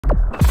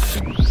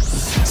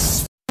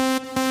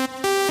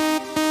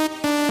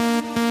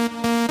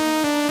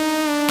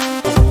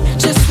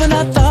Just when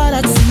I thought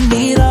I'd seen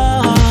it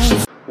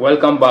all.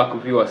 Welcome back,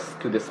 viewers,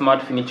 to the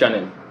Smart Fini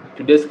channel.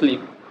 Today's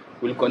clip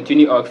will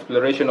continue our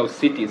exploration of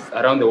cities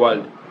around the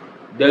world,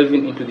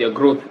 delving into their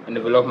growth and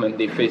development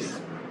they face.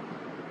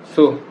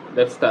 So,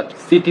 let's start.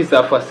 Cities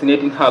are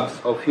fascinating hubs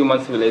of human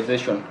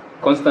civilization,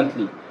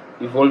 constantly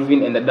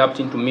evolving and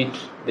adapting to meet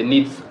the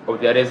needs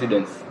of their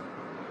residents.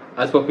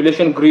 As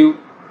population grew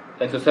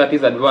and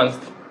societies advanced,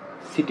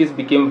 cities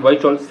became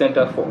vital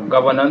centers for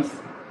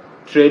governance,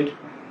 trade,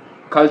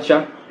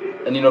 culture,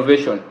 and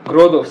innovation.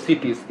 Growth of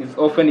cities is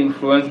often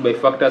influenced by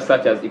factors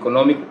such as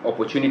economic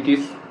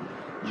opportunities,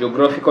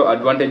 geographical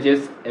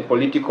advantages, and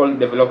political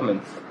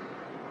developments.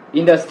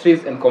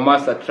 Industries and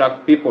commerce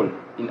attract people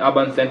in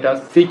urban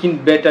centers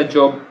seeking better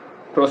job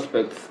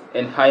prospects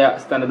and higher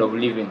standard of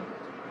living.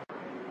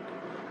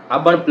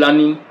 Urban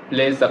planning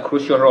plays a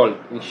crucial role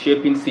in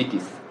shaping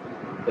cities.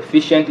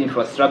 Efficient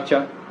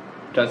infrastructure,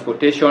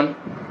 transportation,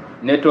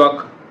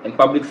 network, and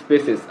public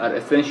spaces are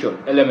essential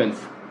elements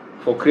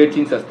for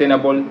creating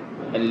sustainable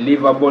and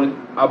livable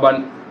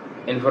urban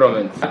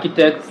environments.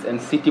 Architects and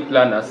city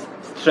planners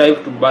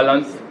strive to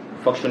balance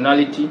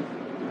functionality,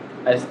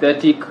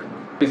 aesthetic,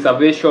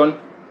 preservation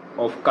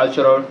of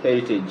cultural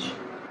heritage.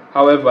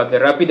 However, the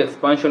rapid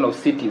expansion of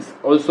cities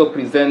also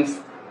presents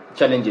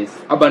challenges.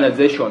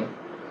 Urbanization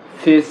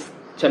faces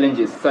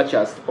challenges such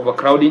as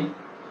overcrowding,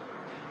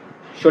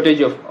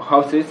 shortage of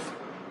houses,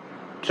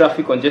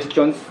 traffic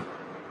congestions,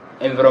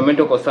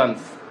 environmental concerns,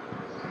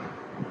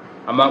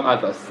 among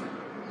others.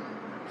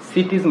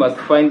 Cities must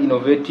find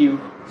innovative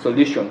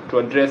solutions to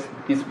address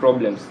these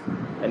problems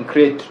and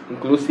create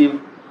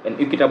inclusive and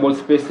equitable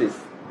spaces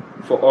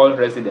for all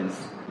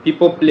residents.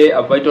 People play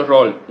a vital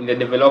role in the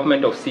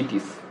development of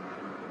cities.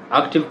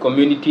 Active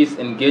communities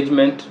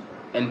engagement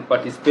and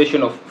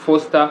participation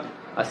foster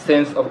a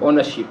sense of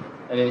ownership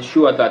and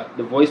ensure that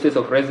the voices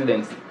of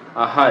residents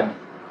are heard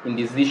in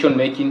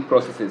decision-making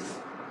processes.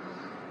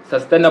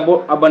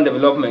 Sustainable urban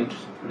development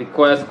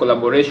requires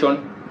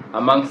collaboration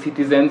among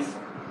citizens,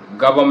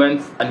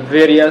 governments, and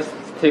various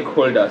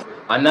stakeholders.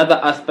 Another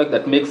aspect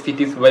that makes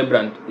cities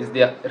vibrant is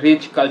their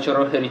rich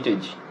cultural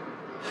heritage.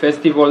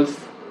 Festivals,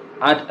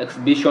 art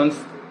exhibitions,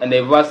 and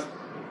diverse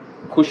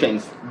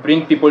cuisines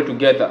bring people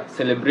together,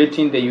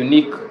 celebrating the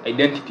unique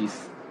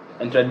identities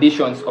and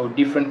traditions of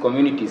different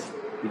communities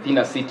within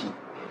a city.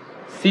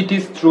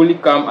 Cities truly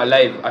come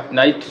alive at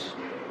night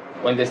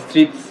when the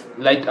streets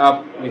light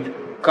up with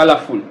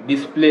colorful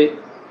display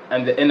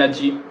and the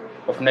energy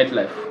of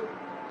nightlife.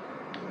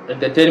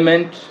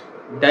 Entertainment,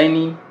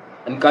 dining,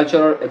 and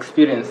cultural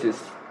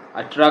experiences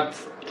attract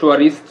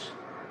tourists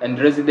and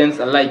residents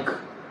alike,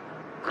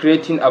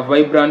 creating a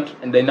vibrant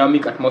and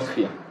dynamic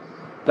atmosphere.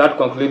 That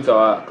concludes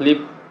our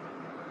clip.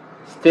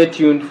 Stay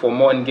tuned for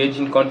more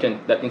engaging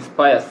content that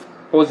inspires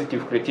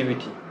positive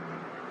creativity.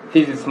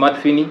 This is Smart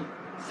Fini,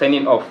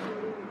 signing off.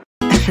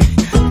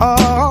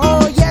 Oh.